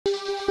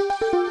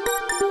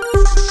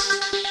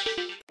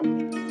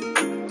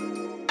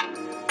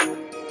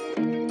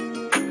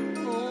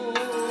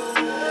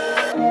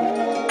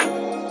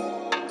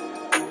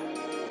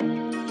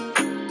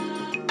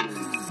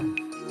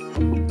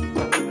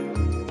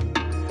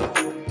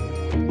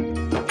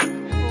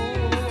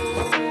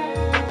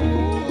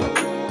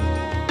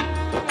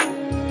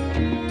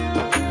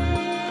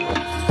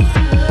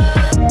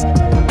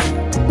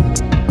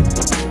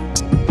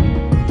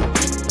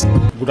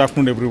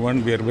afternoon, everyone.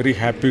 We are very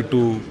happy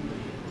to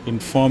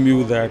inform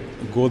you that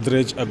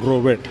Godrej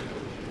Agrovet,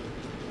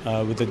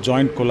 with a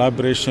joint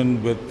collaboration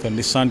with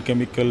Nissan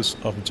Chemicals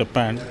of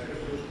Japan,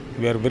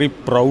 we are very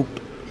proud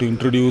to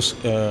introduce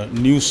a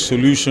new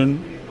solution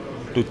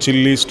to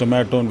Chilli's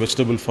tomato and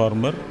vegetable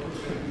farmer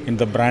in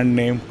the brand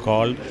name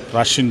called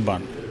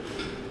Rashinban.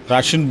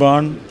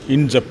 Rashinban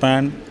in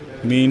Japan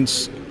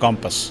means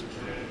compass.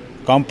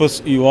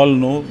 Compass, you all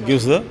know,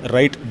 gives the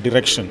right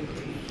direction.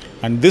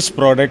 And this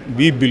product,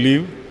 we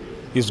believe,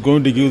 is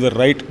going to give the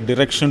right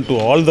direction to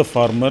all the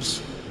farmers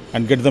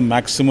and get the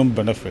maximum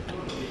benefit.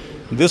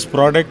 This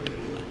product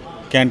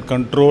can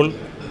control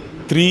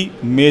 3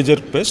 major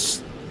pests,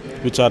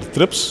 which are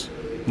thrips,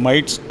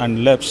 mites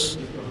and leps,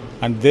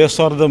 and these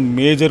are the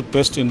major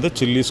pests in the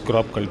chilies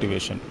crop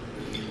cultivation.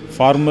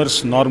 Farmers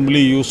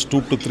normally use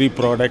 2 to 3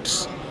 products,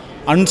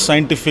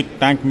 unscientific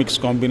tank mix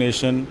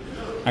combination,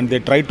 and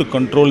they try to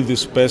control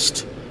this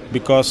pest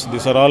because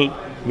these are all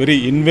very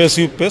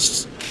invasive pests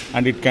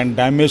and it can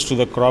damage to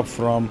the crop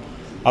from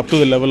up to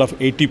the level of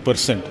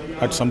 80%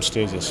 at some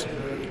stages.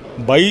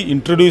 By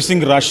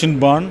introducing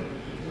Rashinban,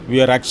 we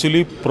are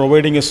actually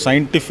providing a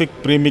scientific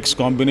premix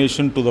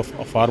combination to the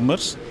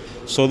farmers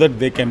so that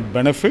they can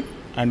benefit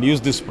and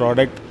use this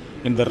product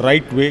in the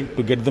right way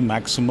to get the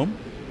maximum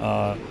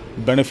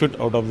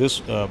benefit out of this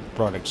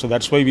product. So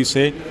that's why we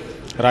say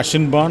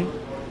Rashinban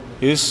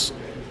is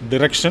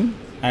direction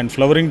and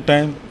flowering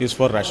time is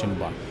for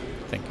Rashinban.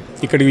 Thank you.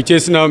 ఇక్కడికి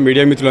విచ్చేసిన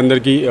media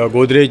మిత్రులందరికీ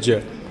Godrej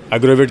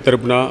Agrovet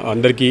తరపున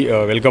అందరికీ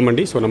welcome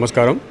అండి. So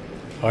నమస్కారం.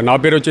 నా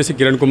పేరు వచ్చేసి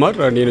కిరణ్ కుమార్,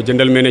 నేను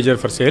general manager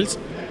for sales.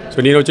 So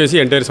నేను వచ్చేసి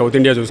ఎంటైర్ సౌత్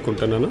ఇండియా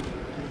చూసుకుంటున్నాను.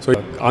 సో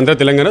ఆంధ్ర,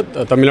 తెలంగాణ,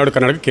 తమిళనాడు,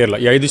 కర్ణాటక, కేరళ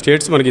ఈ 5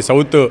 స్టేట్స్ మనకి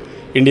సౌత్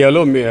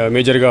ఇండియాలో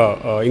మేజర్గా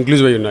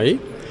ఇంక్లూజివ్ అయి ఉన్నాయి.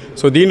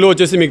 సో దీనిలో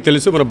వచ్చేసి మీకు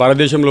తెలుసు, మన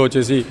భారతదేశంలో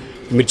వచ్చేసి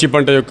మిర్చి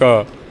పంట యొక్క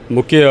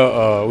ముఖ్య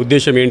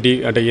ఉద్దేశం ఏంటి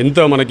అంటే ఎంత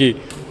మనకి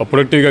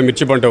ప్రొడక్టివ్గా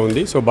మిర్చి పంట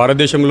ఉంది. సో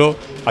భారతదేశంలో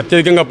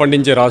అత్యధికంగా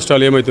పండించే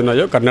రాష్ట్రాలు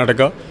ఏమవుతున్నాయో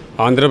కర్ణాటక,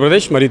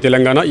 ఆంధ్రప్రదేశ్ మరియు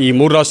తెలంగాణ, ఈ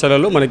 3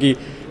 రాష్ట్రాలలో మనకి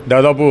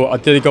దాదాపు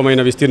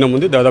అత్యధికమైన విస్తీర్ణం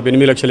ఉంది. దాదాపు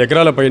 8 లక్షల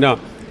ఎకరాల పైన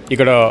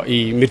ఇక్కడ ఈ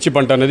మిర్చి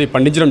పంట అనేది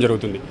పండించడం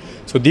జరుగుతుంది.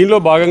 సో దీనిలో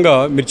భాగంగా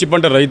మిర్చి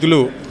పంట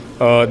రైతులు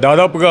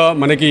దాదాపుగా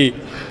మనకి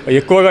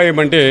ఎక్కువగా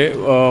ఏమంటే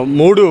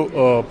 3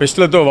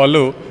 పెస్టులతో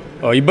వాళ్ళు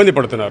ఇబ్బంది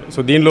పడుతున్నారు. సో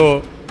దీనిలో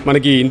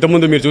మనకి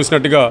ఇంతకుముందు మీరు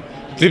చూసినట్టుగా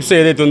త్రిప్స్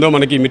ఏదైతే ఉందో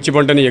మనకి మిర్చి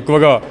పంటని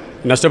ఎక్కువగా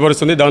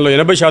నష్టపరుస్తుంది. దానిలో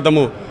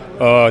 80%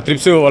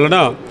 త్రిప్స్ వలన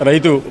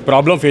రైతు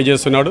ప్రాబ్లం ఫేస్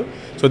చేస్తున్నాడు.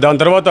 సో దాని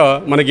తర్వాత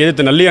మనకి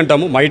ఏదైతే నల్లి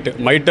అంటామో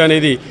మైట్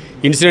అనేది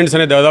ఇన్సిడెంట్స్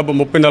అనేది దాదాపు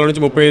 34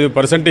 నుంచి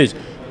 35%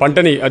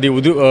 పంటని అది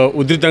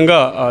ఉధృతంగా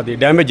అది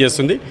డ్యామేజ్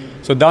చేస్తుంది.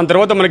 సో దాని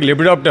తర్వాత మనకి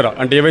లెబిడాప్టెరా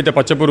అంటే ఏవైతే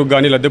పచ్చపురుగు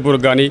కానీ లద్దె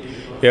పురుగు కానీ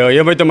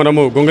ఏవైతే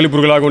మనము గొంగలి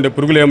పురుగులాగా ఉండే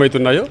పురుగులు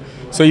ఏమవుతున్నాయో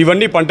సో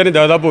ఇవన్నీ పంటని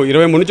దాదాపు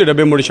 23 నుంచి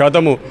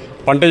 73%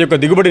 పంట యొక్క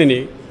దిగుబడిని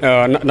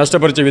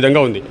నష్టపరిచే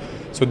విధంగా ఉంది.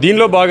 సో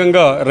దీనిలో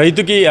భాగంగా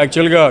రైతుకి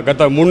యాక్చువల్గా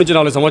గత 3 నుంచి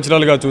 4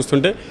 సంవత్సరాలుగా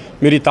చూస్తుంటే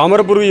మీరు ఈ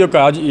తామర పురుగు యొక్క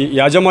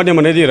యాజమాన్యం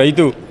అనేది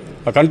రైతు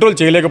కంట్రోల్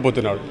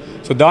చేయలేకపోతున్నాడు.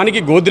 సో దానికి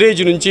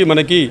గోద్రేజ్ నుంచి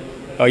మనకి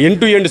ఎండ్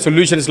టు ఎండ్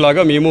సొల్యూషన్స్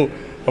లాగా మేము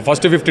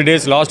ఫస్ట్ 50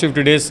 డేస్, లాస్ట్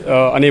 50 డేస్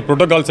అనే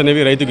ప్రోటోకాల్స్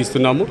అనేవి రైతుకి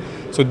ఇస్తున్నాము.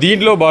 సో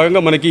దీంట్లో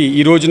భాగంగా మనకి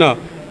ఈ రోజున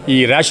ఈ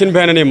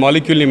రాషిన్బాన్ అనే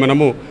మాలిక్యూల్ని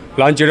మనము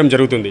లాంచ్ చేయడం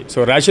జరుగుతుంది. సో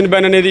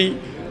రాషిన్బాన్ అనేది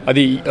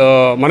అది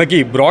మనకి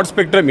బ్రాడ్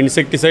స్పెక్ట్రమ్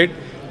ఇన్సెక్టిసైడ్.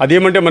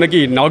 అదేమంటే మనకి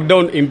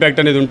నాక్డౌన్ ఇంపాక్ట్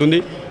అనేది ఉంటుంది.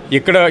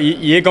 ఇక్కడ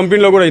ఏ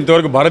కంపెనీలో కూడా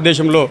ఇంతవరకు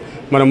భారతదేశంలో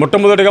మనం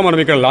మొట్టమొదటిగా మనం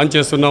ఇక్కడ లాంచ్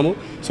చేస్తున్నాము.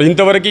 సో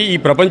ఇంతవరకు ఈ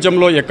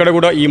ప్రపంచంలో ఎక్కడ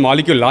కూడా ఈ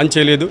మాలిక్యూల్ లాంచ్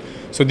చేయలేదు.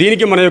 సో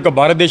దీనికి మన యొక్క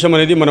భారతదేశం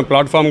అనేది మనం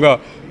ప్లాట్ఫామ్గా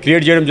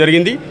క్రియేట్ చేయడం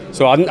జరిగింది.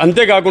 సో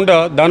అంతేకాకుండా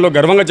దానిలో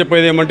గర్వంగా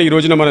చెప్పేది ఏమంటే ఈ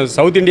రోజున మన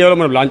సౌత్ ఇండియాలో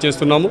మనం లాంచ్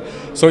చేస్తున్నాము.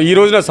 సో ఈ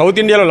రోజున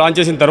సౌత్ ఇండియాలో లాంచ్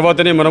చేసిన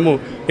తర్వాతనే మనము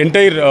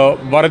ఎంటైర్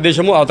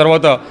భారతదేశము ఆ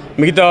తర్వాత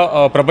మిగతా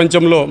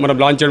ప్రపంచంలో మనం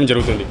లాంచ్ చేయడం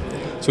జరుగుతుంది.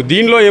 సో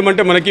దీనిలో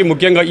ఏమంటే మనకి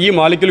ముఖ్యంగా ఈ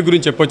మాలిక్యూల్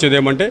గురించి చెప్పొచ్చేది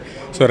ఏమంటే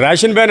సో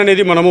రాషిన్బాన్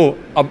అనేది మనము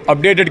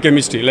updated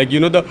chemistry like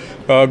the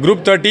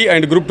group 30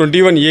 and group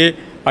 21A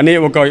అనే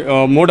ఒక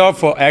మోడ్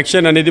ఆఫ్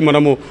యాక్షన్ అనేది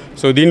మనము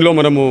సో దీనిలో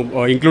మనము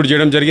ఇంక్లూడ్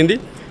చేయడం జరిగింది.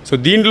 సో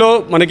దీనిలో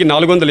మనకి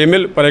 400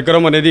 ml per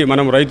ఎకరం అనేది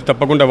మనం రైతు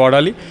తప్పకుండా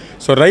వాడాలి.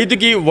 సో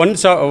రైతుకి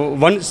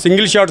వన్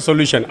సింగిల్ షాట్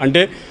సొల్యూషన్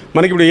అంటే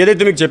మనకి ఇప్పుడు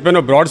ఏదైతే మీకు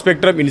చెప్పానో బ్రాడ్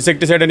స్పెక్ట్రమ్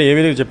ఇన్సెక్టిసైడ్ అని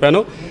ఏదైతే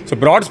చెప్పానో సో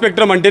బ్రాడ్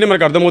స్పెక్ట్రమ్ అంటేనే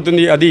మనకు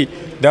అర్థమవుతుంది అది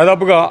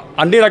దాదాపుగా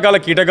అన్ని రకాల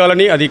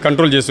కీటకాలని అది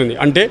కంట్రోల్ చేస్తుంది.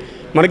 అంటే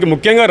మనకి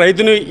ముఖ్యంగా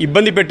రైతును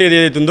ఇబ్బంది పెట్టేది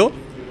ఏదైతుందో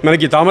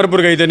మనకి తామర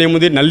పురుగు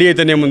అయితేనేముంది, నల్లి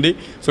అయితేనేముంది,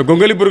 సో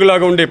గొంగలి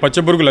పురుగులాగా ఉండే పచ్చ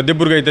పురుగు, లద్దె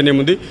పురుగు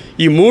అయితేనేముంది,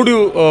 ఈ 3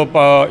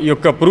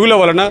 యొక్క పురుగుల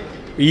వలన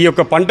ఈ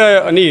యొక్క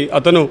పంటని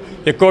అతను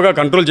ఎక్కువగా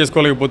కంట్రోల్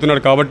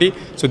చేసుకోలేకపోతున్నాడు. కాబట్టి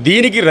సో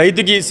దీనికి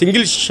రైతుకి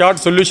సింగిల్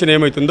షాట్ సొల్యూషన్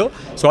ఏమవుతుందో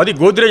సో అది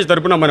గోద్రేజ్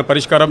తరపున మన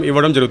పరిష్కారం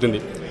ఇవ్వడం జరుగుతుంది.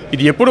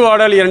 ఇది ఎప్పుడు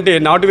వాడాలి అంటే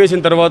నాటు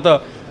వేసిన తర్వాత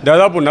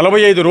దాదాపు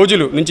 45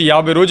 రోజులు నుంచి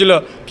 50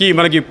 రోజులకి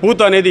మనకి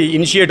పూత అనేది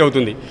ఇనిషియేట్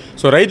అవుతుంది.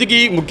 సో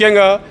రైతుకి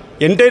ముఖ్యంగా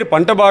ఎంటైర్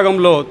పంట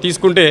భాగంలో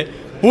తీసుకుంటే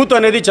పూత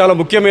అనేది చాలా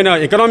ముఖ్యమైన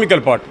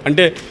ఎకనామికల్ పార్ట్.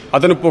 అంటే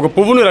అతను ఒక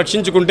పువ్వును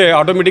రక్షించుకుంటే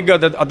ఆటోమేటిక్గా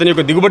అతని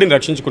యొక్క దిగుబడిని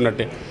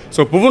రక్షించుకున్నట్టే.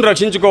 సో పువ్వును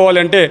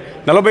రక్షించుకోవాలంటే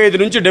 45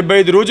 నుంచి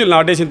 75 రోజులు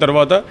నాటేసిన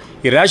తర్వాత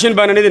ఈ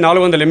రాషిన్బాన్ అనేది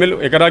 400 ml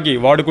ఎకరాకి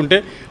వాడుకుంటే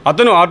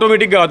అతను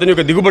ఆటోమేటిక్గా అతని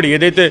యొక్క దిగుబడి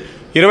ఏదైతే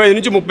 25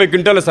 నుంచి 30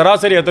 క్వింటాల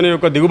సరాసరి అతని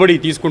యొక్క దిగుబడి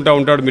తీసుకుంటూ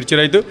ఉంటాడు మిర్చి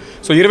రైతు.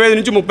 సో 25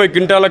 నుంచి 30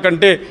 క్వింటాల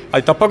కంటే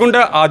అది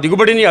తప్పకుండా ఆ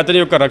దిగుబడిని అతని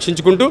యొక్క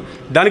రక్షించుకుంటూ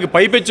దానికి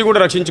పైపెచ్చి కూడా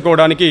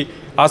రక్షించుకోవడానికి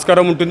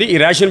ఆస్కారం ఉంటుంది ఈ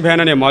రేషన్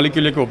బ్యాన్ అనే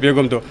మాలిక్యూల్ యొక్క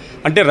ఉపయోగంతో.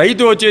 అంటే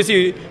రైతు వచ్చేసి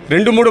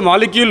 2-3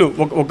 మాలిక్యూల్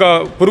ఒక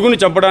పురుగును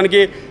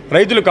చంపడానికి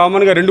రైతులు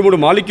కామన్గా 2-3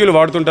 మాలిక్యూల్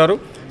వాడుతుంటారు.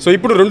 సో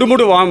ఇప్పుడు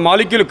 2-3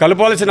 మాలిక్యూల్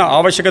కలపాల్సిన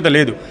ఆవశ్యకత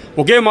లేదు.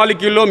 ఒకే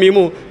మాలిక్యూల్లో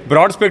మేము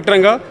బ్రాడ్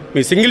స్పెక్ట్రంగా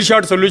మీ సింగిల్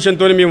షాట్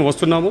సొల్యూషన్తోనే మేము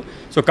వస్తున్నాము.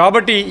 సో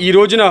కాబట్టి ఈ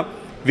రోజున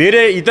వేరే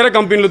ఇతర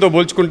కంపెనీలతో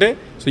పోల్చుకుంటే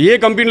సో ఏ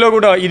కంపెనీలో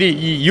కూడా ఇది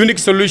ఈ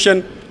యూనిక్ సొల్యూషన్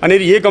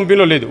అనేది ఏ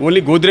కంపెనీలో లేదు.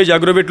 ఓన్లీ గోద్రేజ్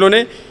అగ్రోవెట్లోనే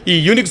ఈ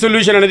యూనిక్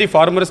సొల్యూషన్ అనేది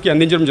ఫార్మర్స్కి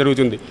అందించడం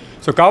జరుగుతుంది.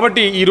 సో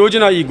కాబట్టి ఈ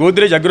రోజున ఈ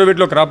గోద్రేజ్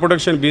అగ్రోవెట్లో క్రాప్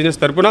ప్రొటెక్షన్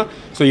బిజినెస్ తరపున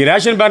సో ఈ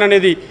రేషన్ బ్యాన్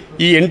అనేది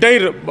ఈ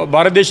ఎంటైర్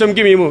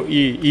భారతదేశంకి మేము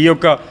ఈ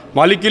యొక్క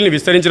మాలిక్యూల్ని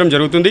విస్తరించడం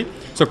జరుగుతుంది.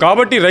 సో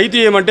కాబట్టి రైతు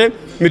ఏమంటే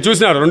మీరు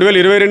చూసినారు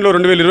 2022లో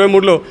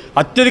 2023లో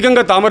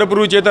అత్యధికంగా తామర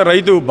పురుగు చేత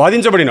రైతు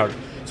బాధించబడినాడు.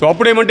 సో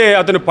అప్పుడేమంటే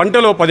అతను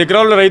పంటలో 10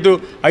 ఎకరాల రైతు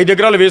 5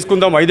 ఎకరాలు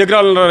వేసుకుందాం, 5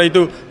 ఎకరాల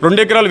రైతు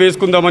 2 ఎకరాలు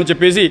వేసుకుందాం అని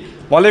చెప్పేసి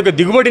వాళ్ళ యొక్క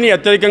దిగుబడిని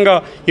అత్యధికంగా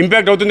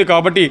ఇంపాక్ట్ అవుతుంది.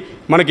 కాబట్టి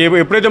మనకి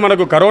ఎప్పుడైతే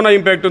మనకు కరోనా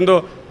ఇంపాక్ట్ ఉందో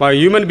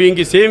హ్యూమన్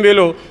బీయింగ్కి సేమ్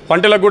వేలో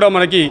పంటలకు కూడా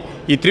మనకి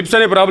ఈ త్రిప్స్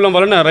అనే ప్రాబ్లం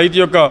వలన రైతు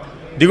యొక్క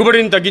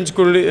దిగుబడిని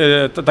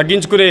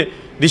తగ్గించుకునే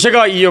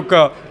దిశగా ఈ యొక్క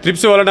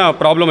త్రిప్స్ వలన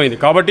ప్రాబ్లం అయింది.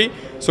 కాబట్టి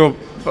సో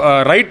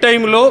రైట్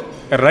టైంలో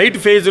రైట్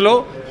ఫేజ్లో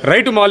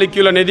రైట్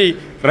మాలిక్యూల్ అనేది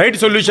రైట్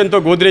సొల్యూషన్తో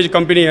గోద్రేజ్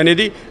కంపెనీ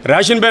అనేది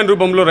రేషన్ బ్యాన్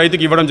రూపంలో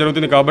రైతుకి ఇవ్వడం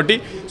జరుగుతుంది. కాబట్టి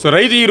సో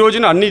రైతు ఈ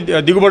రోజున అన్ని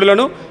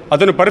దిగుబడులను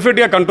అతను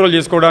పర్ఫెక్ట్గా కంట్రోల్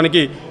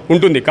చేసుకోవడానికి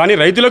ఉంటుంది. కానీ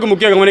రైతులకు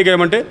ముఖ్య గమనిక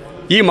ఏమంటే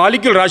ఈ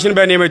మాలిక్యూల్ రేషన్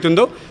బ్యాన్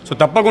ఏమవుతుందో సో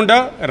తప్పకుండా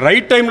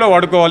రైట్ టైంలో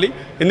వాడుకోవాలి.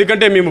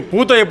 ఎందుకంటే మేము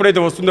పూత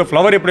ఎప్పుడైతే వస్తుందో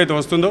ఫ్లవర్ ఎప్పుడైతే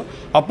వస్తుందో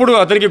అప్పుడు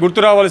అతనికి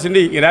గుర్తు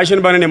రావాల్సింది ఈ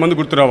రేషన్ బ్యాన్ అనే మందు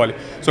గుర్తు రావాలి.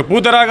 సో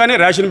పూత రాగానే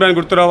రేషన్ బ్యాన్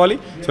గుర్తు రావాలి.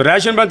 సో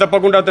రేషన్ బ్యాన్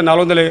తప్పకుండా అతను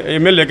 400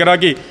 ml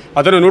ఎకరాకి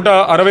అతను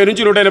 160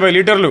 నుంచి 180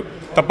 లీటర్లు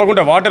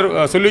తప్పకుండా వాటర్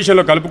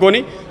సొల్యూషన్లో కలుపుకొని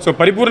సో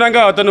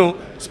పరిపూర్ణంగా అతను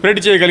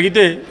స్ప్రెడ్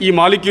చేయగలిగితే ఈ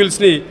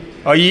మాలిక్యూల్స్ని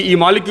ఈ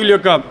మాలిక్యూల్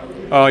యొక్క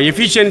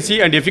ఎఫిషియన్సీ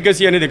అండ్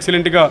ఎఫికసీ అనేది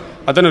ఎక్సలెంట్గా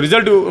అతను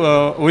రిజల్ట్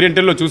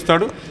ఓరియంటెడ్లో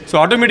చూస్తాడు. సో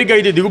ఆటోమేటిక్గా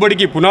ఇది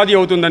దిగుబడికి పునాది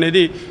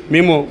అవుతుందనేది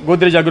మేము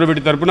గోద్రేజ్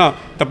అగ్రోవెట్ తరపున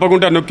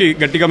తప్పకుండా నొక్కి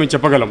గట్టిగా మేము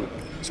చెప్పగలము.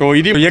 సో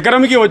ఇది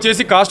ఎకరంకి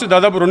వచ్చేసి కాస్ట్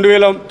దాదాపు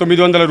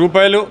 2,900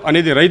 రూపాయలు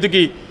అనేది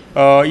రైతుకి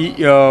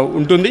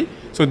ఉంటుంది.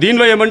 సో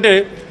దీనిలో ఏమంటే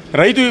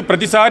రైతు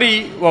ప్రతిసారి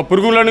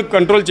పురుగులను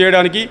కంట్రోల్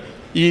చేయడానికి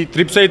ఈ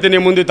త్రిప్స్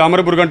అయితేనేముంది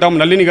తామర పురుగు అంటాం,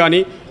 నల్లిని కానీ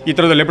ఈ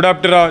తర్వాత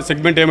లెపిడాప్టెరా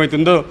సెగ్మెంట్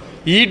ఏమవుతుందో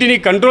వీటిని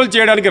కంట్రోల్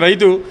చేయడానికి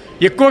రైతు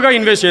ఎక్కువగా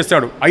ఇన్వెస్ట్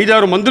చేస్తాడు.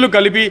 5-6 మందులు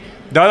కలిపి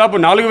దాదాపు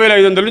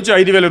 4,500 నుంచి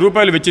 5,000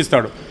 రూపాయలు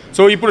వెచ్చిస్తాడు.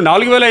 సో ఇప్పుడు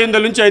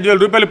 4,500 నుంచి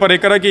 5,000 రూపాయలు పర్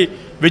ఎకరాకి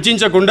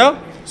వెచ్చించకుండా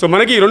సో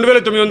మనకి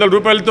 2,900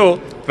 రూపాయలతో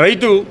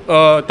రైతు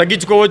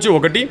తగ్గించుకోవచ్చు.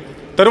 ఒకటి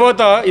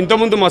తర్వాత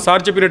ఇంతకుముందు మా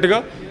సార్ చెప్పినట్టుగా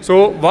సో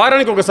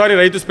వారానికి ఒకసారి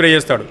రైతు స్ప్రే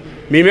చేస్తాడు.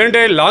 మేమేంటే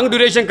లాంగ్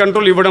డ్యూరేషన్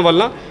కంట్రోల్ ఇవ్వడం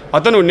వల్ల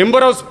అతను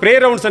నెంబర్ ఆఫ్ స్ప్రే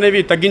రౌండ్స్ అనేవి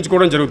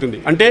తగ్గించుకోవడం జరుగుతుంది.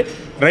 అంటే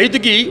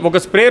రైతుకి ఒక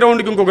స్ప్రే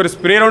రౌండ్కి ఇంకొకరి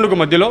స్ప్రే రౌండ్కి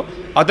మధ్యలో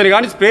అతను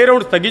కానీ స్ప్రే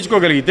రౌండ్స్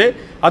తగ్గించుకోగలిగితే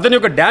అతని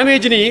యొక్క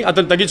డ్యామేజ్ని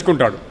అతను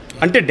తగ్గించుకుంటాడు.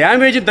 అంటే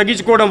డ్యామేజ్ని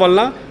తగ్గించుకోవడం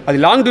వలన అది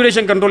లాంగ్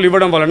డ్యూరేషన్ కంట్రోల్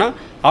ఇవ్వడం వలన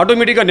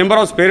ఆటోమేటిక్గా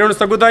నెంబర్ ఆఫ్ స్ప్రే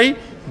రౌండ్స్ తగ్గుతాయి,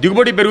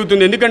 దిగుబడి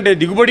పెరుగుతుంది. ఎందుకంటే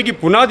దిగుబడికి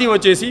పునాది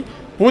వచ్చేసి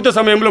పూత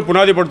సమయంలో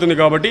పునాది పడుతుంది.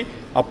 కాబట్టి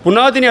ఆ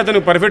పునాదిని అతను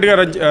పర్ఫెక్ట్గా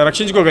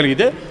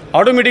రక్షించుకోగలిగితే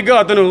ఆటోమేటిక్గా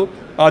అతను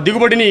ఆ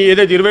దిగుబడిని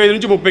ఏదైతే 25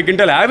 నుంచి 30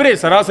 క్వింటాల్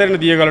యావరేజ్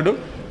సరాసరిని తీయగలడు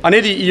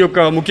అనేది ఈ యొక్క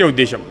ముఖ్య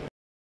ఉద్దేశం.